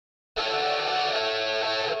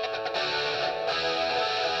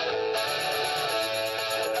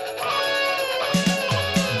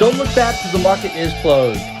Don't look back because the market is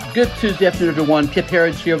closed. Good Tuesday afternoon, everyone. Kip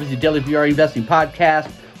Herriage here with your daily VR investing podcast.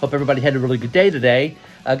 Hope everybody had a really good day today.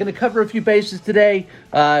 Going to cover a few bases today.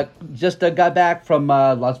 Just got back from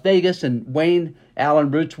Las Vegas and Wayne Allen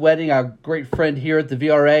Root's wedding, our great friend here at the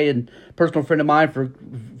VRA and personal friend of mine for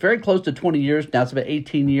very close to 20 years. Now it's about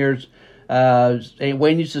 18 years.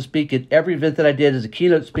 Wayne used to speak at every event that I did as a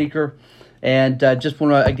keynote speaker. And just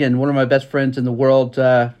one of my best friends in the world.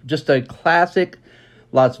 Just a classic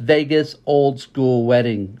Las Vegas old school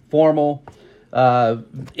wedding. Formal.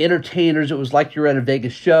 Entertainers. It was like you were at a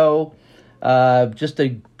Vegas show. Just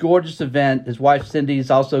a gorgeous event. His wife Cindy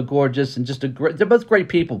is also gorgeous, and they're both great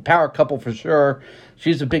people. Power couple for sure.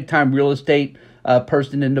 She's a big time real estate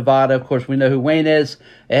person in Nevada. Of course, we know who Wayne is,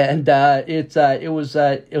 and it was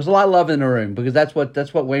a lot of love in the room because that's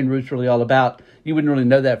what Wayne Root's really all about. You wouldn't really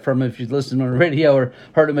know that from him if you listened on the radio or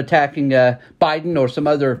heard him attacking Biden or some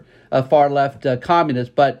other far left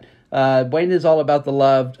communist. But Wayne is all about the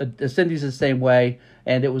love. Cindy's the same way,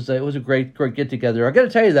 and it was a great get together. I got to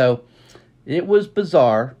tell you though, it was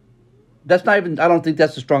bizarre. That's not even. I don't think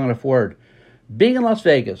that's a strong enough word. Being in Las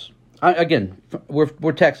Vegas,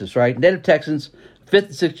 we're Texas, right? Native Texans, 5th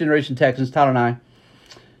and 6th generation Texans. Tyler and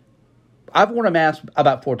I've worn a mask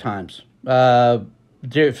about 4 times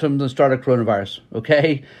from the start of coronavirus.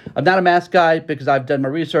 Okay, I'm not a mask guy because I've done my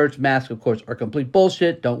research. Masks, of course, are complete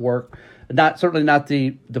bullshit. Don't work. Certainly not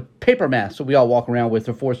the paper masks that we all walk around with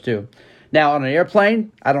or forced to. Now on an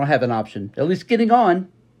airplane, I don't have an option. At least getting on.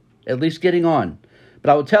 But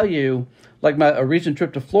I will tell you, like a recent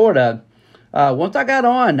trip to Florida, once I got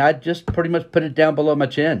on, I just pretty much put it down below my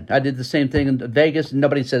chin. I did the same thing in Vegas, and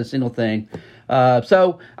nobody said a single thing.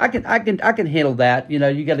 So I can handle that. You know,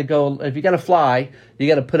 you got to go if you got to fly, you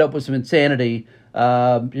got to put up with some insanity.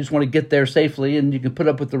 You just want to get there safely, and you can put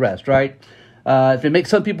up with the rest, right? If it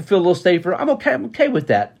makes some people feel a little safer, I'm okay with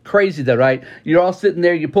that. Crazy though, right? You're all sitting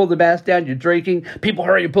there, you pull the mask down, you're drinking, people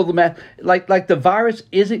hurry, you pull the mask. Like the virus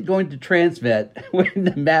isn't going to transmit when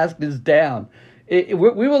the mask is down. We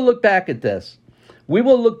will look back at this. We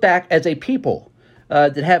will look back as a people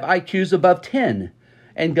that have IQs above 10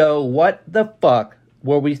 and go, what the fuck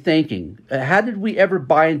were we thinking? How did we ever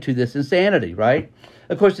buy into this insanity, right?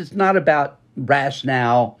 Of course, it's not about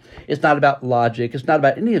rationale. It's not about logic. It's not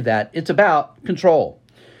about any of that. It's about control.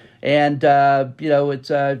 And,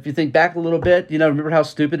 it's if you think back a little bit, remember how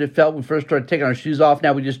stupid it felt when we first started taking our shoes off?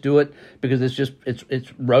 Now we just do it because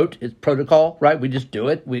it's rote, it's protocol, right? We just do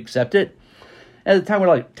it. We accept it. At the time, we're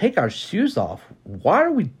like, take our shoes off. Why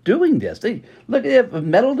are we doing this? They have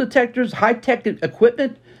metal detectors, high-tech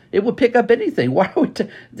equipment. It would pick up anything. Why are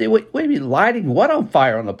we lighting what on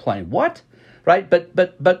fire on the plane? What? Right, but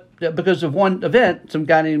because of one event, some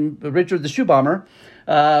guy named Richard the Shoe Bomber,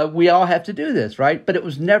 we all have to do this, right? But it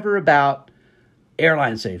was never about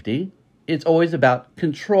airline safety. It's always about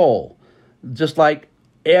control, just like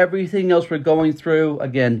everything else we're going through.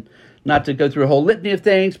 Again, not to go through a whole litany of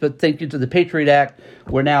things, but thank you to the Patriot Act,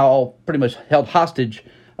 we're now all pretty much held hostage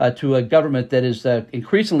to a government that is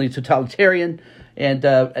increasingly totalitarian and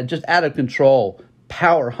just out of control,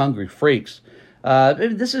 power-hungry freaks.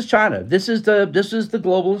 This is China. This is the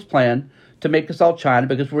globalist plan to make us all China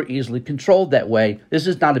because we're easily controlled that way. This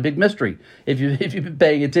is not a big mystery if you've been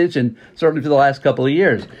paying attention, certainly for the last couple of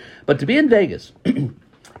years. But to be in Vegas,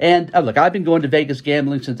 and look, I've been going to Vegas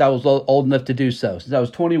gambling since I was old enough to do so, since I was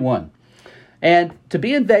 21. And to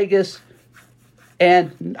be in Vegas,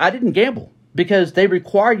 and I didn't gamble because they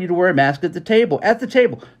require you to wear a mask at the table.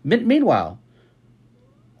 Meanwhile,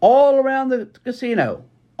 all around the casino,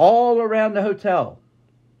 all around the hotel,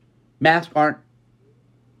 masks aren't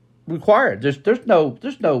required. There's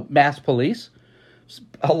no mask police.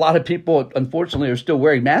 A lot of people, unfortunately, are still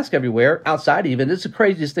wearing masks everywhere, outside even. It's the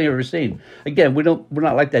craziest thing I've ever seen. Again, we're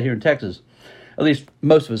not like that here in Texas. At least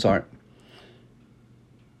most of us aren't.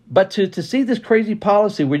 But to see this crazy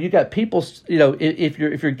policy where you got people, if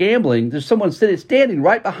you're gambling, there's someone standing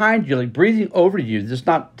right behind you, like breathing over you.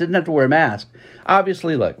 Didn't have to wear a mask.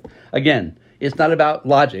 Obviously, look, again, it's not about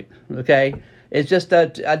logic, okay? It's just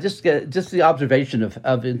just the observation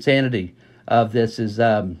of insanity of this is.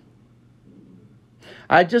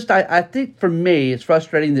 I think for me, it's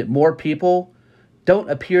frustrating that more people don't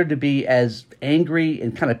appear to be as angry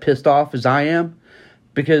and kind of pissed off as I am,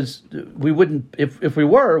 because we wouldn't, if we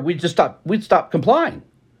were, we'd stop complying.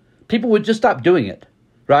 People would just stop doing it,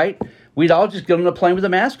 right? We'd all just get on a plane with a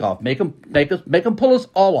mask off, make them pull us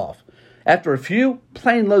all off. After a few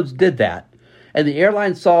plane loads did that, and the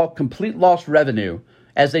airline saw complete lost revenue,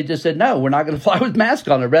 as they just said, no, we're not going to fly with masks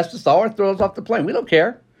on. Arrest us all or throw us off the plane. We don't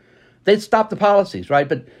care. They'd stop the policies, right?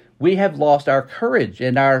 But we have lost our courage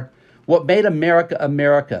and what made America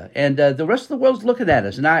America. And the rest of the world's looking at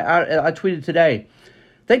us. And I tweeted today,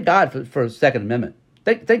 thank God for the Second Amendment.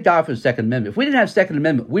 Thank God for the Second Amendment. If we didn't have Second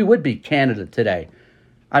Amendment, we would be Canada today.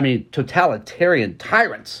 I mean, totalitarian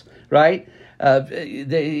tyrants, right?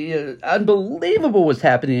 Unbelievable what's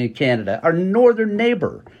happening in Canada, our northern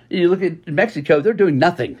neighbor. You look at Mexico, they're doing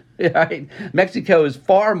nothing, right? Mexico is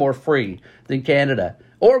far more free than Canada.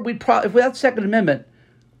 Or if without Second Amendment,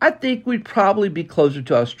 I think we'd probably be closer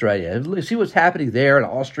to Australia. See what's happening there in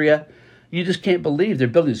Austria? You just can't believe they're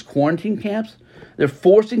building these quarantine camps. They're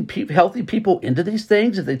forcing healthy people into these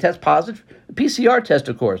things if they test positive. PCR test,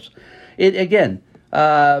 of course. I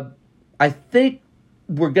think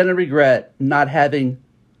we're going to regret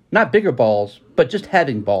not bigger balls, but just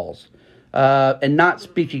having balls and not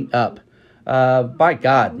speaking up. By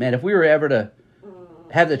God, man, if we were ever to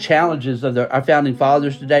have the challenges of our founding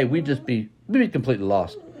fathers today, we'd be completely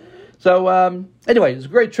lost. So anyway, it's a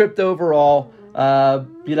great trip overall. I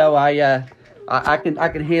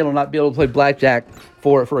can handle not being able to play blackjack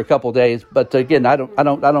for a couple of days, but again, I don't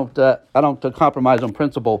compromise on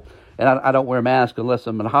principle, and I don't wear a mask unless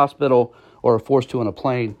I'm in a hospital or forced to on a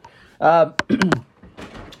plane.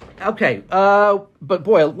 Okay, but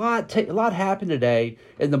boy, a lot happened today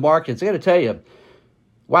in the markets. I got to tell you,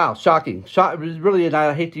 wow, shocking. Really, and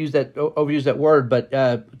I hate to overuse that word, but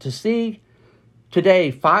to see today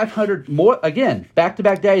 500 more, again,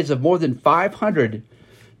 back-to-back days of more than 500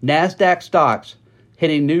 NASDAQ stocks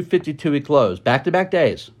hitting new 52-week lows, back-to-back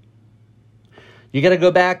days. You got to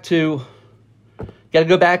go back to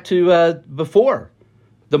before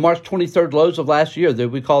the March 23rd lows of last year that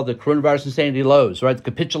we call the coronavirus insanity lows, right? The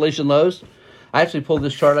capitulation lows. I actually pulled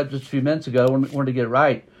this chart up just a few minutes ago. I wanted to get it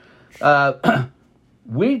right.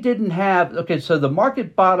 We didn't have, so the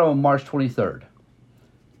market bottom on March 23rd.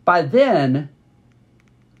 By then,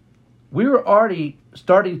 we were already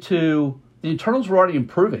the internals were already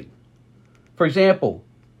improving. For example,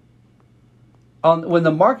 when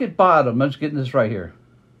the market bottom, I'm just getting this right here.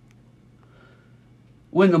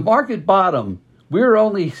 When the market bottom, we were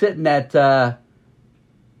only sitting at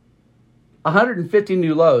 150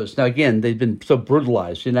 new lows. Now, again, they've been so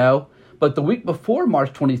brutalized, But the week before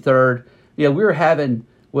March 23rd, we were having,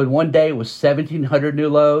 when one day was 1,700 new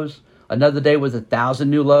lows, another day was 1,000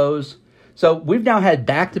 new lows. So we've now had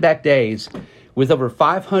back-to-back days with over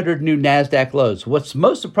 500 new NASDAQ lows. What's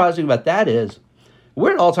most surprising about that is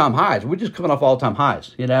we're at all-time highs. We're just coming off all-time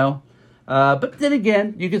highs, But then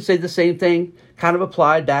again, you could say the same thing kind of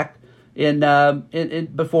applied back in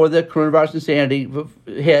before the coronavirus insanity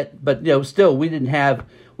hit. But, still, we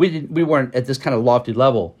weren't at this kind of lofty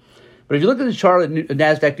level. But if you look at the chart of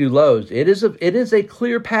NASDAQ new lows, it is a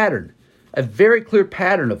clear pattern, a very clear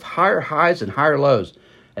pattern of higher highs and higher lows.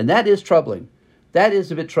 And that is troubling. That is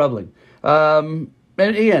a bit troubling. And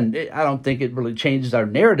again, I don't think it really changes our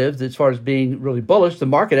narrative as far as being really bullish. The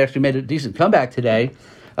market actually made a decent comeback today.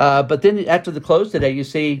 But then after the close today, you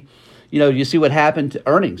see what happened to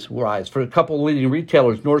earnings rise for a couple of leading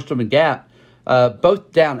retailers, Nordstrom and Gap,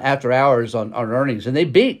 both down after hours on earnings. And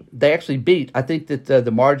they actually beat. I think that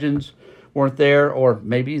the margins weren't there, or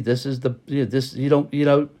maybe this is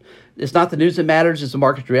it's not the news that matters, it's the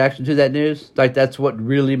market's reaction to that news. Like, that's what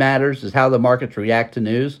really matters, is how the markets react to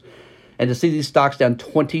news. And to see these stocks down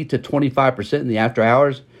 20 to 25% in the after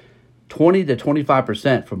hours, 20 to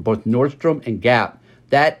 25% from both Nordstrom and Gap,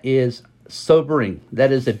 that is sobering.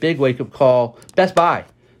 That is a big wake-up call. Best Buy,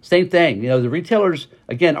 same thing. The retailers,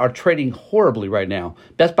 again, are trading horribly right now.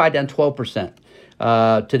 Best Buy down 12%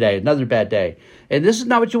 today, another bad day. And this is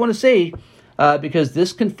not what you want to see, because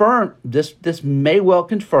this may well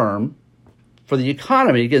confirm for the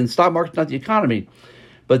economy. Again, the stock market's not the economy,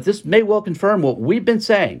 but this may well confirm what we've been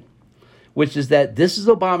saying, which is that this is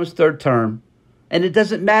Obama's third term, and it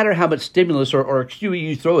doesn't matter how much stimulus or QE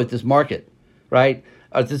you throw at this market, right,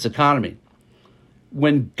 or this economy.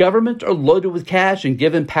 When governments are loaded with cash and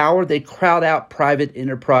given power, they crowd out private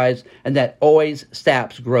enterprise, and that always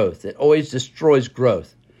saps growth. It always destroys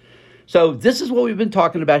growth. So this is what we've been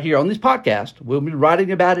talking about here on this podcast. We'll be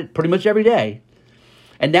writing about it pretty much every day.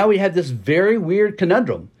 And now we have this very weird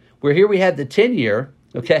conundrum where here we have the 10-year,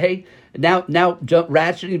 okay, now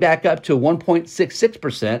ratcheting back up to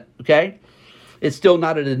 1.66%, okay? It's still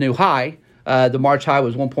not at a new high. The March high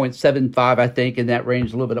was 1.75, I think, in that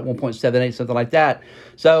range, a little bit at 1.78, something like that.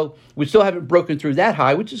 So we still haven't broken through that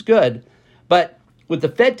high, which is good. But with the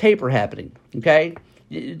Fed taper happening, okay,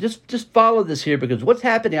 just follow this here, because what's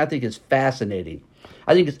happening, I think, is fascinating.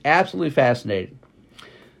 I think it's absolutely fascinating.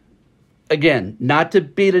 Again, not to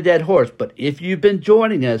beat a dead horse, but if you've been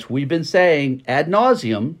joining us, we've been saying ad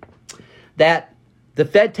nauseum that the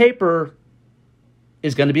Fed taper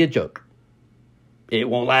is going to be a joke. It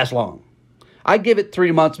won't last long. I give it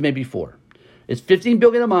 3 months, maybe 4. It's $15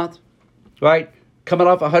 billion a month, right? Coming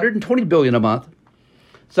off $120 billion a month.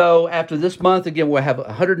 So after this month, again, we'll have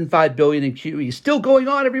 $105 billion in QE still going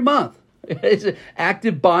on every month. It's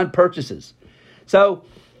active bond purchases. So,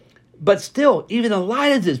 but still, even in light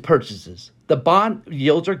of these purchases, the bond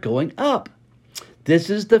yields are going up. This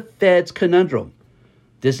is the Fed's conundrum.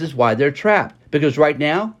 This is why they're trapped. Because right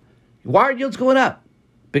now, why are yields going up?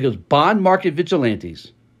 Because bond market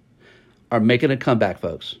vigilantes are making a comeback,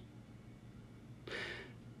 folks.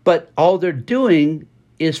 But all they're doing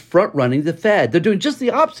is front-running the Fed. They're doing just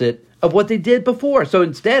the opposite of what they did before. So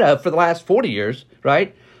instead of, for the last 40 years,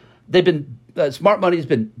 right, they've been, smart money has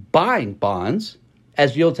been buying bonds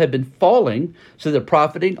as yields have been falling. So they're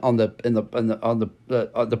profiting on the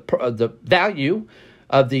value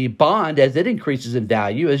of the bond as it increases in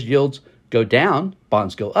value. As yields go down,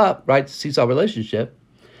 bonds go up, right? The seesaw relationship.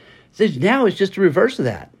 So now it's just the reverse of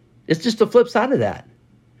that. It's just the flip side of that.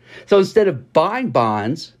 So instead of buying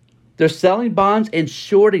bonds, they're selling bonds and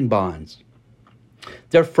shorting bonds.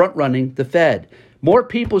 They're front-running the Fed. More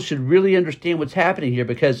people should really understand what's happening here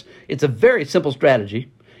because it's a very simple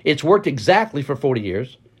strategy. It's worked exactly for 40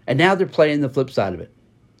 years, and now they're playing the flip side of it.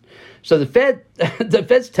 So the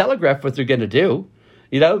Fed's telegraphed what they're going to do.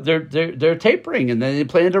 You know, they're tapering, and then they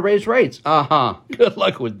plan to raise rates. Good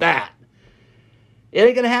luck with that. It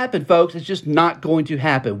ain't going to happen, folks. It's just not going to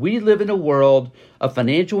happen. We live in a world of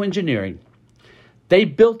financial engineering. They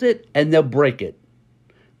built it, and they'll break it.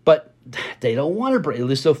 But they don't want to break it. At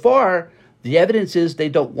least so far, the evidence is they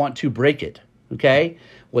don't want to break it. Okay?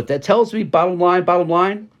 What that tells me, bottom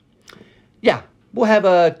line, yeah, we'll have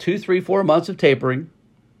a 2, 3, 4 months of tapering.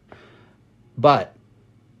 But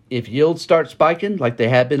if yields start spiking like they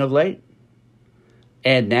have been of late,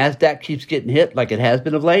 and NASDAQ keeps getting hit like it has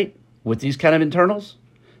been of late with these kind of internals,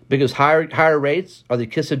 because higher rates are the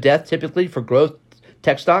kiss of death typically for growth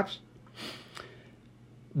tech stocks,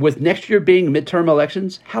 with next year being midterm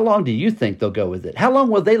elections, how long do you think they'll go with it? How long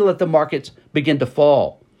will they let the markets begin to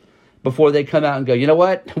fall before they come out and go, you know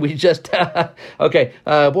what, we just, we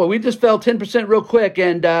just fell 10% real quick,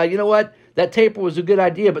 and you know what, that taper was a good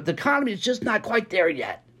idea, but the economy is just not quite there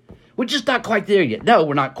yet. We're just not quite there yet. No,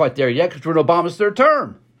 we're not quite there yet because we're in Obama's third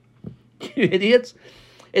term. You idiots.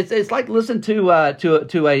 It's like listen to a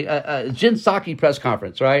Jen Psaki press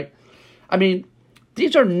conference, right? I mean,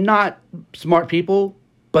 these are not smart people,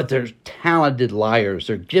 but they're talented liars.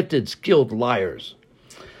 They're gifted, skilled liars.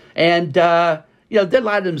 And, they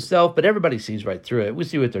lie to themselves, but everybody sees right through it. We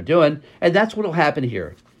see what they're doing, and that's what will happen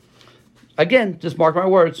here. Again, just mark my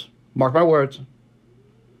words. Mark my words.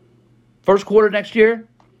 First quarter next year,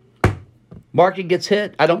 market gets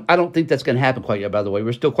hit. I don't think that's going to happen quite yet, by the way.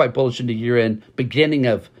 We're still quite bullish in the year-end, beginning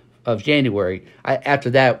of January. After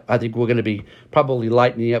that, I think we're going to be probably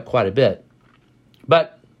lightening up quite a bit.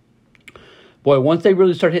 But, boy, once they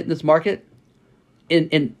really start hitting this market,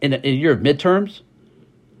 in a year of midterms,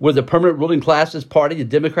 where the permanent ruling classes party, the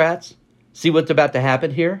Democrats, see what's about to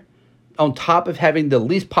happen here, on top of having the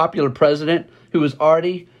least popular president who is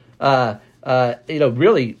already, he has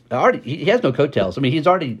no coattails. I mean,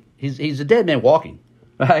 he's a dead man walking,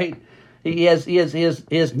 right? He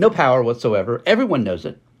has no power whatsoever. Everyone knows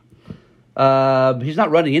it. He's not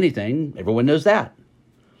running anything. Everyone knows that.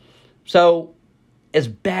 So, as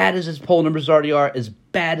bad as his poll numbers already are, as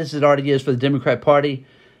bad as it already is for the Democrat Party,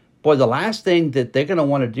 boy, the last thing that they're going to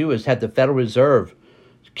want to do is have the Federal Reserve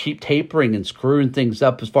keep tapering and screwing things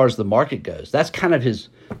up as far as the market goes. That's kind of his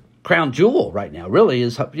crown jewel right now, really,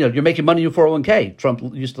 is, you're making money in your 401k. Trump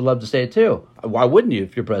used to love to say it too. Why wouldn't you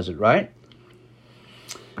if you're president, right?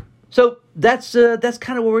 So that's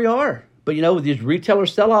kind of where we are. But, with these retailer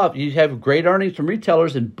sell-off, you have great earnings from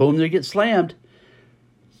retailers, and boom, they get slammed.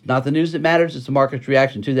 It's not the news that matters. It's the market's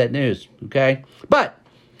reaction to that news, okay? But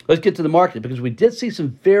let's get to the market, because we did see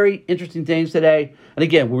some very interesting things today. And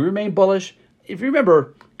again, we remain bullish. If you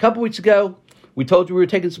remember, a couple weeks ago, we told you we were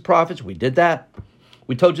taking some profits. We did that.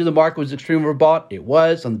 We told you the market was extremely overbought. It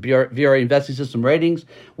was on the VRA Investing System ratings.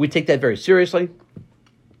 We take that very seriously.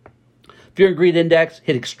 Fear and Greed Index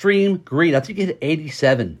hit extreme greed. I think it hit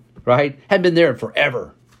 87, right? Hadn't been there in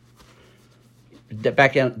forever.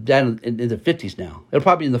 Back down in the 50s now. It'll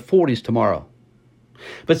probably be in the 40s tomorrow.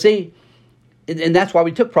 But see, and that's why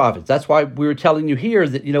we took profits. That's why we were telling you here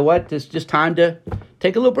that, you know what, it's just time to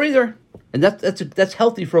take a little breather. And that's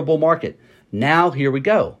healthy for a bull market. Now, here we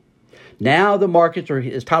go. Now the markets are,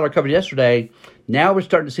 as Tyler covered yesterday, now we're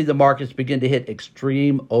starting to see the markets begin to hit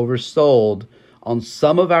extreme oversold on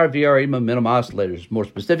some of our VRA momentum oscillators, more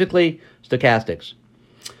specifically stochastics.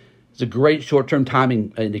 It's a great short-term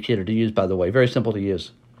timing indicator to use, by the way. Very simple to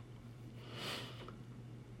use.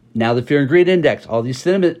 Now the fear and greed index, all these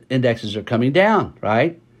sentiment indexes are coming down,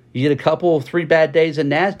 right? You get a couple of 3 bad days in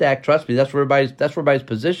NASDAQ, trust me, that's where everybody's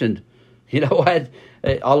positioned. You know what?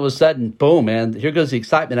 All of a sudden, boom, man, here goes the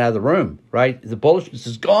excitement out of the room, right? The bullishness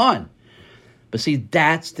is gone. But see,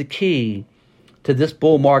 that's the key to this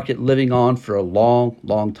bull market living on for a long,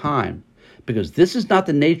 long time, because this is not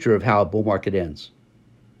the nature of how a bull market ends.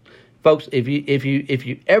 Folks, if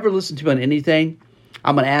you ever listen to me on anything,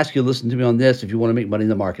 I'm going to ask you to listen to me on this if you want to make money in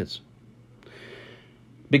the markets.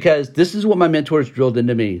 Because this is what my mentors drilled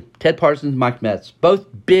into me. Ted Parsons, Mike Metz, both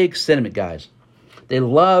big sentiment guys. They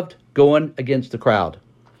loved going against the crowd.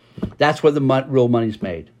 That's where the real money's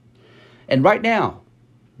made. And right now,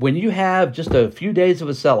 when you have just a few days of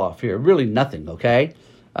a sell-off here, really nothing, okay?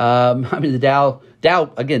 I mean, the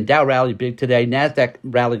Dow rallied big today. NASDAQ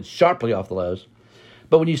rallied sharply off the lows.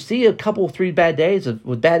 But when you see a couple, 3 bad days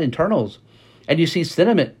with bad internals, and you see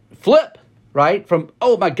sentiment flip, right, from,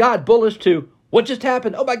 oh, my God, bullish to, what just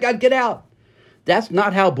happened? Oh, my God, get out. That's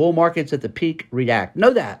not how bull markets at the peak react.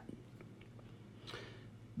 Know that.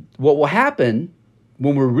 What will happen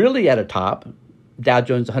when we're really at a top, Dow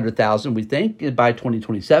Jones 100,000, we think, by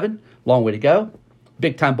 2027, long way to go,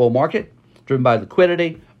 big-time bull market, driven by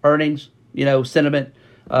liquidity, earnings, sentiment,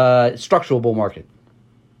 structural bull market.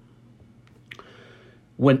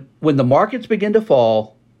 When the markets begin to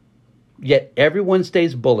fall, yet everyone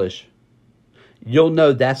stays bullish, you'll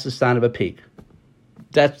know that's the sign of a peak.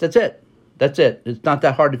 That's it. That's it. It's not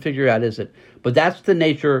that hard to figure out, is it? But that's the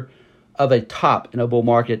nature of a top in a bull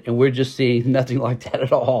market, and we're just seeing nothing like that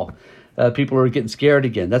at all. People are getting scared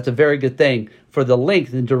again. That's a very good thing for the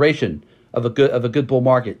length and duration of a good bull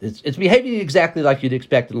market. It's behaving exactly like you'd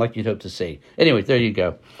expect and like you'd hope to see. Anyway, there you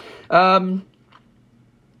go.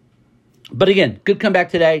 But again, good comeback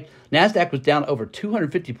today. NASDAQ was down over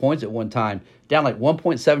 250 points at one time, down like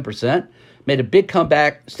 1.7%. Made a big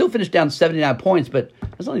comeback, still finished down 79 points, but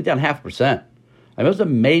it was only down 0.5%. I mean, it was a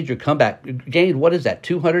major comeback. Gained, what is that,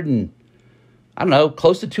 200 and, I don't know,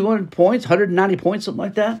 close to 200 points, 190 points, something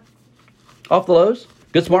like that, off the lows.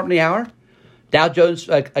 Good smart money hour. Dow Jones,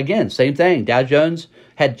 again, same thing. Dow Jones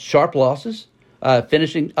had sharp losses,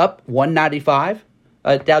 finishing up 195.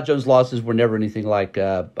 Dow Jones losses were never anything like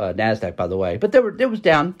NASDAQ, by the way. But it was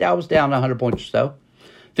down. Dow was down 100 points or so.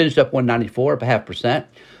 Finished up 194, up 0.5%.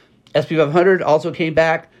 SP 500 also came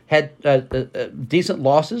back, had decent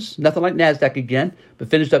losses. Nothing like NASDAQ again, but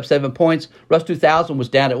finished up 7 points. Russ 2000 was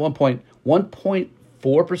down at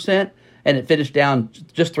 1.4%, and it finished down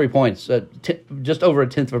just 3 points, just over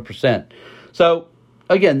 0.1%. So,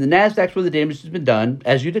 again, the NASDAQ's where the damage has been done,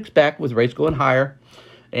 as you'd expect with rates going higher.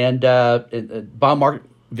 And bond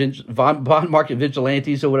market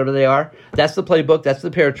vigilantes or whatever they are. That's the playbook. That's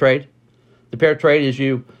the pair trade. The pair trade is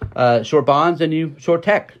you short bonds and you short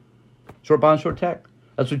tech. Short bonds, short tech.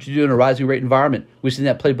 That's what you do in a rising rate environment. We've seen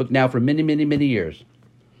that playbook now for many, many, many years.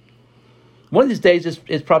 One of these days,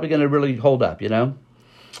 it's probably going to really hold up,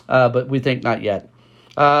 but we think not yet.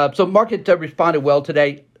 So market responded well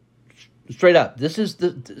today. Straight up. This is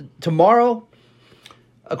tomorrow.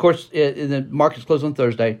 Of course, the markets close on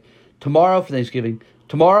Thursday. Tomorrow for Thanksgiving.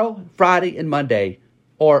 Tomorrow, Friday, and Monday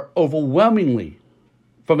are overwhelmingly,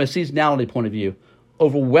 from a seasonality point of view,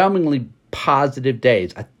 overwhelmingly positive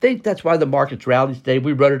days. I think that's why the markets rallied today.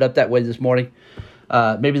 We wrote it up that way this morning.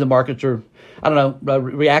 Maybe the markets are,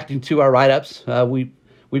 reacting to our write-ups.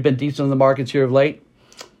 We've been decent in the markets here of late.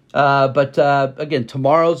 But again,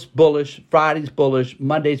 tomorrow's bullish, Friday's bullish,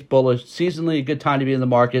 Monday's bullish, seasonally a good time to be in the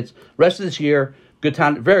markets. Rest of this year, good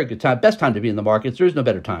time, very good time, best time to be in the markets. There is no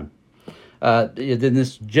better time than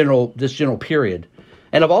this general period.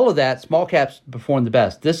 And of all of that, small caps perform the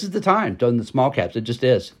best. This is the time during the small caps. It just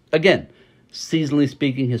is. Again, seasonally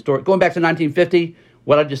speaking, historic. Going back to 1950,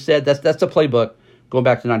 what I just said, that's the playbook. Going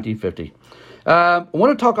back to 1950. I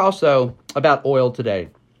want to talk also about oil today.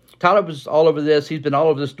 Tyler was all over this. He's been all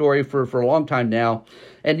over this story for a long time now.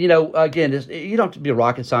 And, again, you don't have to be a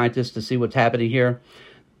rocket scientist to see what's happening here.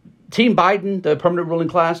 Team Biden, the permanent ruling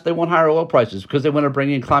class, they want higher oil prices because they want to bring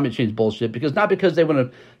in climate change bullshit. Not because they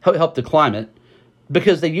want to help the climate,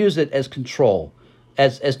 because they use it as control,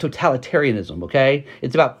 as totalitarianism, okay?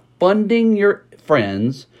 It's about funding your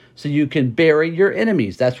friends so you can bury your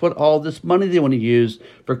enemies. That's what all this money they want to use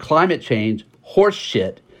for climate change, horse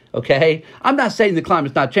shit, okay? I'm not saying the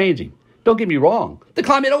climate's not changing. Don't get me wrong. The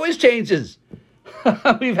climate always changes.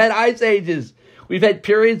 We've had ice ages. We've had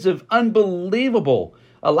periods of unbelievable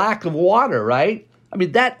a lack of water, right? I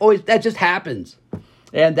mean, that just happens.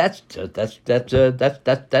 And that's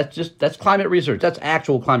climate research. That's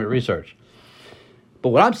actual climate research. But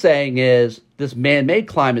what I'm saying is this man-made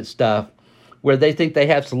climate stuff where they think they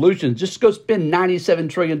have solutions, just go spend $97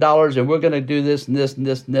 trillion and we're going to do this and this and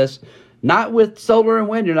this and this. Not with solar and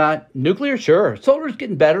wind, you're not. Nuclear, sure. Solar's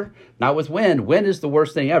getting better. Not with wind. Wind is the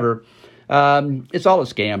worst thing ever. It's all a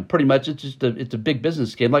scam, pretty much. It's a big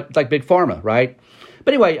business scam, like Big Pharma, right?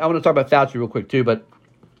 But anyway, I want to talk about Fauci real quick too. But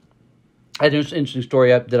I had an interesting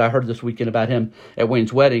story that I heard this weekend about him at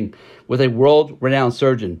Wayne's wedding with a world-renowned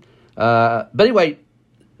surgeon. But anyway,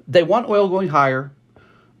 they want oil going higher.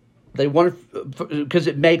 They want it because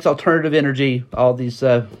it makes alternative energy. All these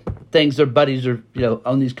things their buddies are,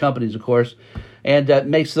 own these companies, of course, and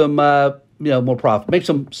makes them, more profit. Makes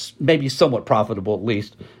them maybe somewhat profitable, at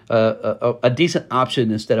least a decent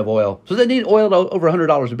option instead of oil. So they need oil to over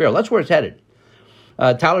 $100 a barrel. That's where it's headed.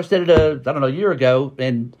 Tyler said it, a year ago,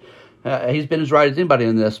 and he's been as right as anybody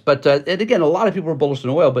on this. But and again, a lot of people are bullish on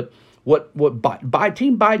oil. But what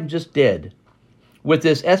Team Biden just did with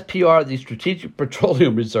this SPR, the Strategic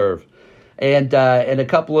Petroleum Reserve, and a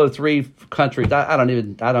couple of three countries. I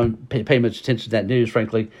don't pay much attention to that news,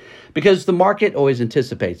 frankly, because the market always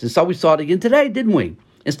anticipates. And so we saw it again today, didn't we?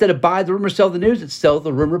 Instead of buy the rumor, sell the news, it's sell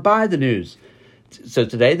the rumor, buy the news. So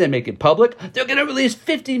today they make it public. They're going to release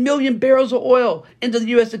 50 million barrels of oil into the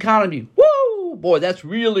U.S. economy. Woo! Boy, that's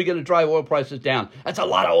really going to drive oil prices down. That's a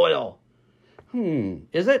lot of oil.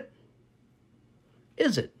 Is it?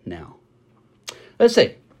 Is it now? Let's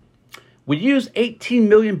see. We use 18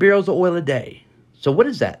 million barrels of oil a day. So what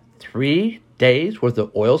is that? 3 days worth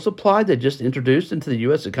of oil supply they just introduced into the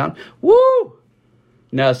U.S. economy? Woo!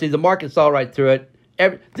 Now, see, the market saw right through it.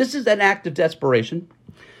 This is an act of desperation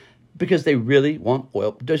because they really want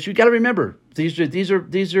oil. You got to remember, these are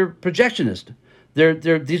projectionists.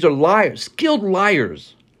 These are liars, skilled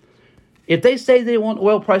liars. If they say they want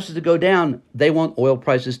oil prices to go down, they want oil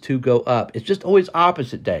prices to go up. It's just always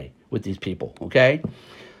opposite day with these people, okay?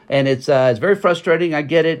 And it's very frustrating. I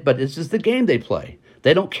get it, but it's just the game they play.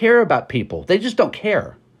 They don't care about people. They just don't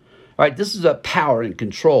care. All right, this is a power and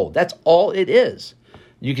control. That's all it is.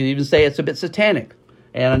 You can even say it's a bit satanic.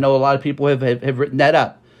 And I know a lot of people have written that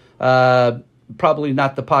up. Probably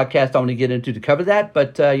not the podcast I want to get into to cover that,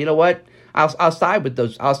 but you know what? I'll side with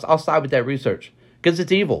those. I'll side with that research because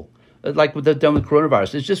it's evil. Like with the done with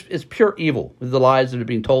coronavirus, it's pure evil with the lies that are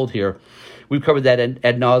being told here. We've covered that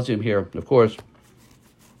ad nauseum here, of course.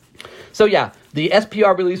 So yeah, the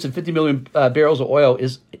SPR release of 50 million barrels of oil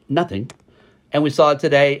is nothing, and we saw it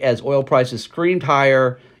today as oil prices screamed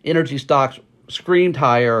higher, energy stocks screamed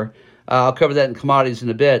higher. I'll cover that in commodities in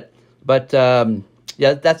a bit, but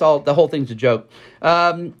yeah, that's all. The whole thing's a joke.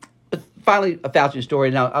 Finally, a Fauci story.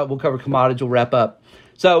 Now we'll cover commodities. We'll wrap up.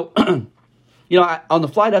 So. On the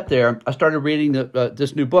flight up there, I started reading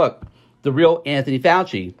this new book, The Real Anthony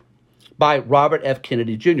Fauci, by Robert F.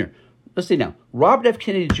 Kennedy Jr. Let's see now. Robert F.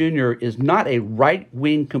 Kennedy Jr. is not a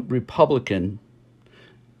right-wing Republican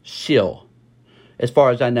shill, as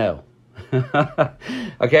far as I know.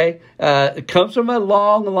 Okay? It comes from a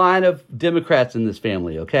long line of Democrats in this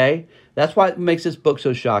family, okay? That's why it makes this book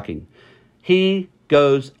so shocking. He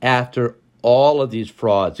goes after all of these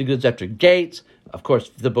frauds. He goes after Gates. Of course,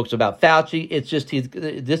 the book's about Fauci. It's just,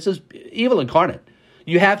 this is evil incarnate.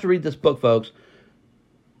 You have to read this book, folks.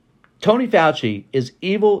 Tony Fauci is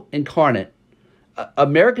evil incarnate.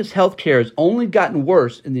 America's healthcare has only gotten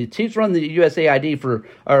worse. And he's run the USAID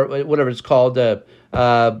or whatever it's called, the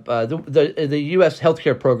U.S.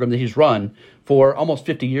 healthcare program that he's run for almost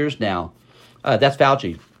 50 years now. That's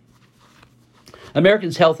Fauci.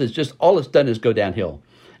 Americans' health is just, all it's done is go downhill.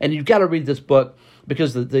 And you've got to read this book.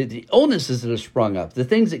 Because the illnesses that have sprung up, the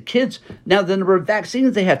things that kids, now the number of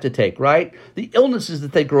vaccines they have to take, right? The illnesses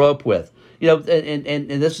that they grow up with. And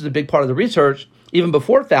this is a big part of the research, even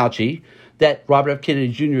before Fauci, that Robert F. Kennedy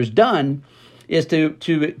Jr. has done, is to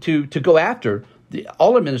go after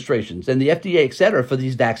all administrations and the FDA, et cetera, for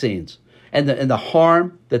these vaccines and the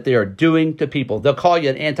harm that they are doing to people. They'll call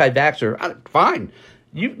you an anti-vaxxer. Fine.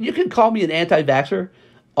 You can call me an anti-vaxxer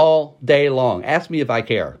all day long. Ask me if I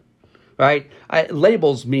care. Right?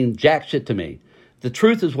 Labels mean jack shit to me. The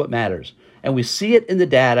truth is what matters. And we see it in the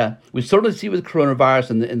data. We certainly see it with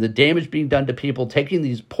coronavirus and the damage being done to people taking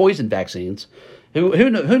these poison vaccines.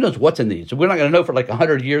 Who knows what's in these? We're not going to know for like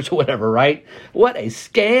 100 years or whatever, right? What a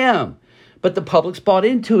scam. But the public's bought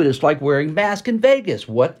into it. It's like wearing masks in Vegas.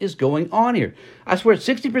 What is going on here? I swear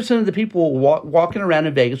 60% of the people walking around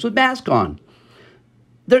in Vegas with masks on.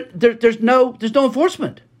 There's no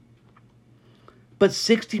enforcement. But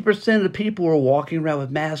 60% of the people are walking around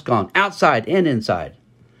with masks on, outside and inside.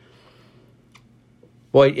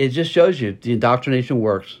 Boy, it just shows you the indoctrination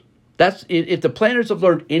works. If the planners have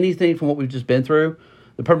learned anything from what we've just been through,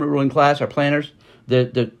 the permanent ruling class, our planners,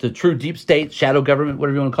 the true deep state, shadow government,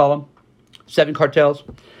 whatever you want to call them, 7 cartels.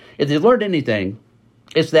 If they learned anything,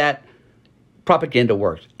 it's that propaganda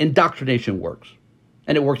works, indoctrination works,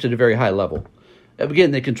 and it works at a very high level.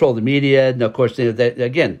 Again, they control the media, and of course,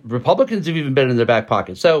 again, Republicans have even been in their back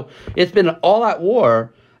pocket. So it's been an all-out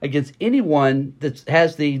war against anyone that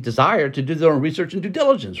has the desire to do their own research and due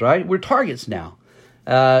diligence, right? We're targets now.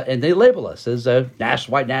 And they label us as a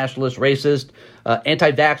white nationalist, racist,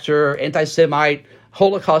 anti-vaxxer, anti-Semite,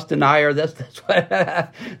 Holocaust denier. That's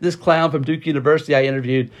what this clown from Duke University I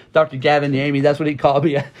interviewed, Dr. Gavin Yamey, that's what he called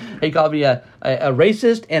me. He called me a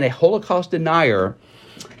racist and a Holocaust denier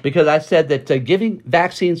because I said that giving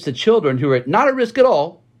vaccines to children who are not at risk at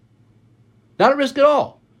all from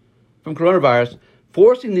coronavirus,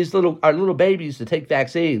 forcing our little babies to take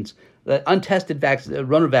vaccines, untested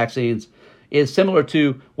Rona vaccines, is similar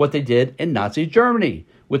to what they did in Nazi Germany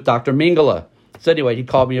with Dr. Mengele. So anyway, he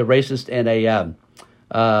called me a racist and a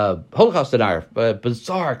Holocaust denier.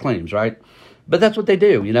 Bizarre claims, right? But that's what they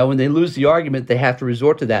do. When they lose the argument, they have to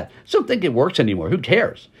resort to that. I don't think it works anymore. Who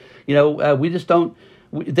cares? We just don't.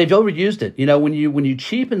 They've overused it. When you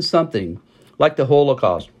cheapen something like the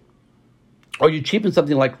Holocaust, or you cheapen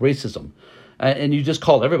something like racism, and you just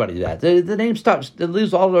call everybody that, the name stops. They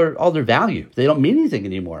lose all their value. They don't mean anything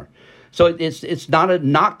anymore. So it's not a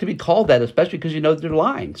knock to be called that, especially because they're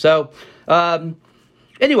lying. So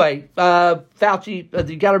anyway, Fauci,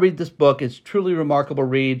 you got to read this book. It's truly remarkable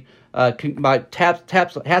read. My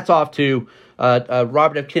hats off to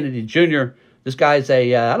Robert F. Kennedy Jr. This guy's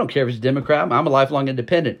I don't care if he's a Democrat. I'm a lifelong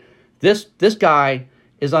independent. This guy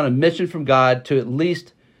is on a mission from God to at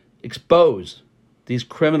least expose these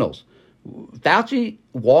criminals. Fauci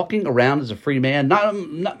walking around as a free man,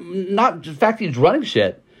 not the fact that he's running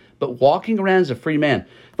shit, but walking around as a free man.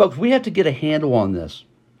 Folks, we have to get a handle on this.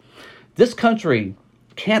 This country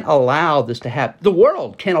can't allow this to happen. The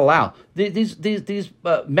world can't allow these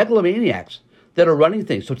megalomaniacs that are running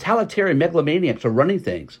things. Totalitarian megalomaniacs are running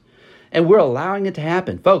things. And we're allowing it to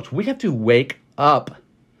happen. Folks, we have to wake up,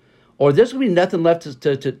 or there's going to be nothing left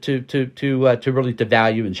to really to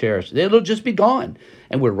value and cherish. It'll just be gone.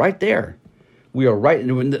 And we're right there. We are right.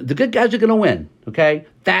 And the good guys are going to win, okay?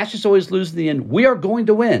 Fascists always lose in the end. We are going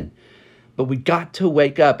to win. But we got to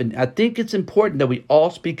wake up. And I think it's important that we all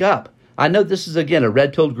speak up. I know this is, again, a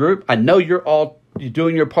red-pilled group. I know you're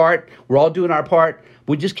doing your part. We're all doing our part.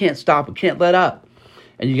 We just can't stop. We can't let up.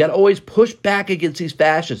 And you got to always push back against these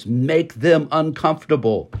fascists. Make them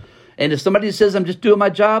uncomfortable. And if somebody says, I'm just doing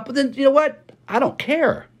my job, well, then you know what? I don't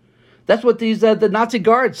care. That's what the Nazi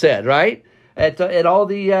guards said, right? At all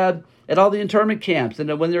the internment camps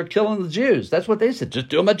and when they're killing the Jews. That's what they said. Just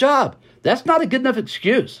doing my job. That's not a good enough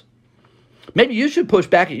excuse. Maybe you should push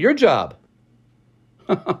back at your job.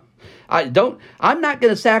 I'm not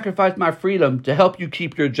going to sacrifice my freedom to help you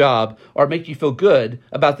keep your job or make you feel good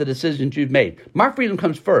about the decisions you've made. My freedom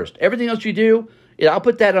comes first. Everything else you do, I'll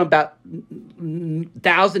put that on about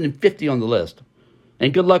 1,050 on the list.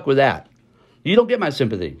 And good luck with that. You don't get my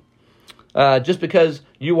sympathy. Just because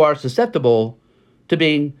you are susceptible to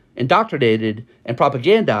being indoctrinated and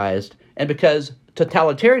propagandized, and because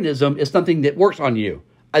totalitarianism is something that works on you.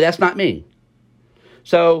 That's not me.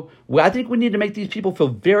 So I think we need to make these people feel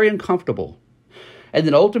very uncomfortable. And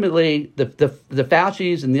then ultimately, the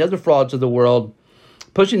Faucis and the other frauds of the world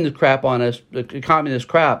pushing this crap on us, the communist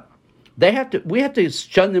crap, we have to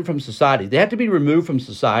shun them from society. They have to be removed from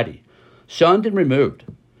society. Shunned and removed.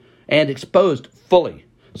 And exposed fully.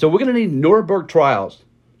 So we're going to need Nuremberg trials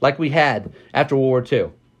like we had after World War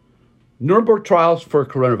II. Nuremberg trials for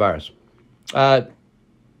coronavirus. And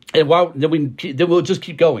then we'll just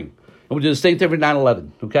keep going. And we'll do the same thing for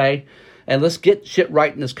 9/11, okay? And let's get shit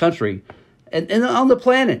right in this country and on the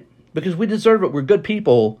planet, because we deserve it. We're good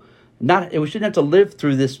people. We shouldn't have to live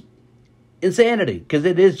through this insanity, because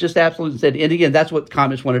it is just absolute insanity. And again, that's what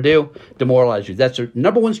communists want to do, demoralize you. That's their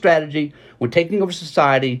number one strategy when taking over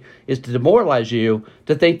society, is to demoralize you,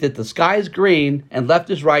 to think that the sky is green and left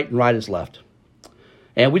is right and right is left.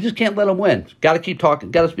 And we just can't let them win. Got to keep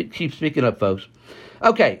talking. Got to keep speaking up, folks.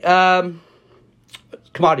 Okay,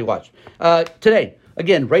 Commodity Watch. Today,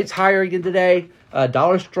 again, rates higher again today.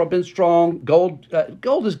 Dollar's been strong. Gold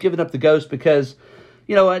has given up the ghost because,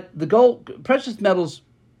 you know what, the gold, precious metals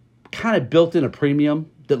kind of built in a premium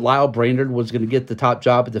that Lyle Brainerd was going to get the top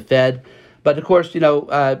job at the Fed. But, of course, we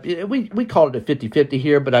called it a 50-50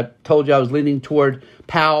 here, but I told you I was leaning toward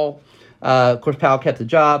Powell. Of course, Powell kept the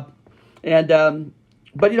job. And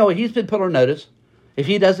but, he's been put on notice. If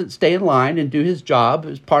he doesn't stay in line and do his job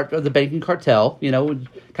as part of the banking cartel, would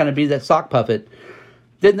kind of be that sock puppet,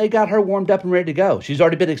 then they got her warmed up and ready to go. She's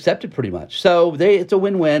already been accepted pretty much. So it's a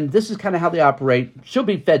win-win. This is kind of how they operate. She'll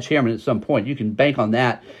be Fed chairman at some point. You can bank on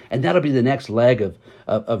that. And that'll be the next leg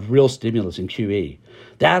of real stimulus in QE.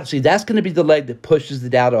 That's going to be the leg that pushes the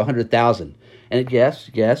Dow to 100,000. And yes,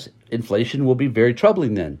 inflation will be very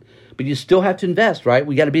troubling then. But you still have to invest, right?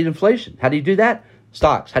 We got to beat inflation. How do you do that?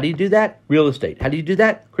 Stocks. How do you do that? Real estate. How do you do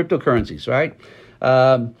that? Cryptocurrencies, right?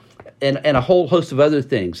 And a whole host of other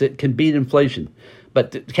things that can beat inflation.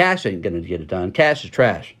 But cash ain't going to get it done. Cash is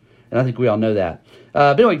trash. And I think we all know that.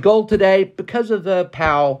 But anyway, gold today, because of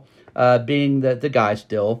Powell being the guy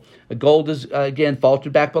still, gold is, again,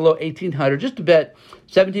 faltered back below 1,800, just a bit.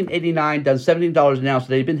 $1,789, down $17 an ounce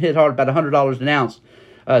today. Been hit hard, about $100 an ounce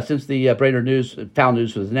since the Powell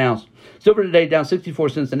news was announced. Silver today down 64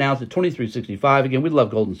 cents an ounce at $23.65. Again, we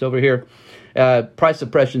love gold and silver here. Price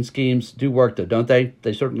suppression schemes do work, though, don't they?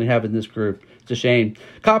 They certainly have in this group. It's a shame.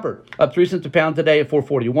 Copper, up 3 cents a pound today at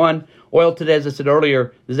 $4.41. Oil today, as I said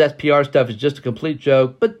earlier, this SPR stuff is just a complete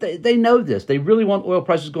joke. But they know this. They really want oil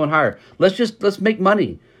prices going higher. Let's make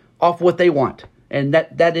money off what they want. And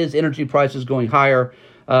that is energy prices going higher.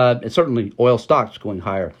 And certainly oil stocks going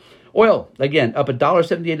higher. Oil, again, up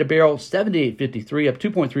 $1.78 a barrel, $78.53, up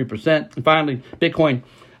 2.3%. And finally, Bitcoin,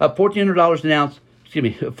 up $1,400 an ounce.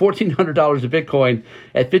 $1,400 a Bitcoin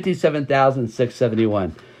at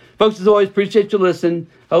 $57,671. Folks, as always, appreciate you listening.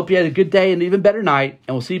 Hope you had a good day and an even better night.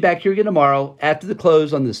 And we'll see you back here again tomorrow after the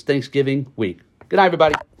close on this Thanksgiving week. Good night,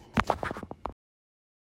 everybody.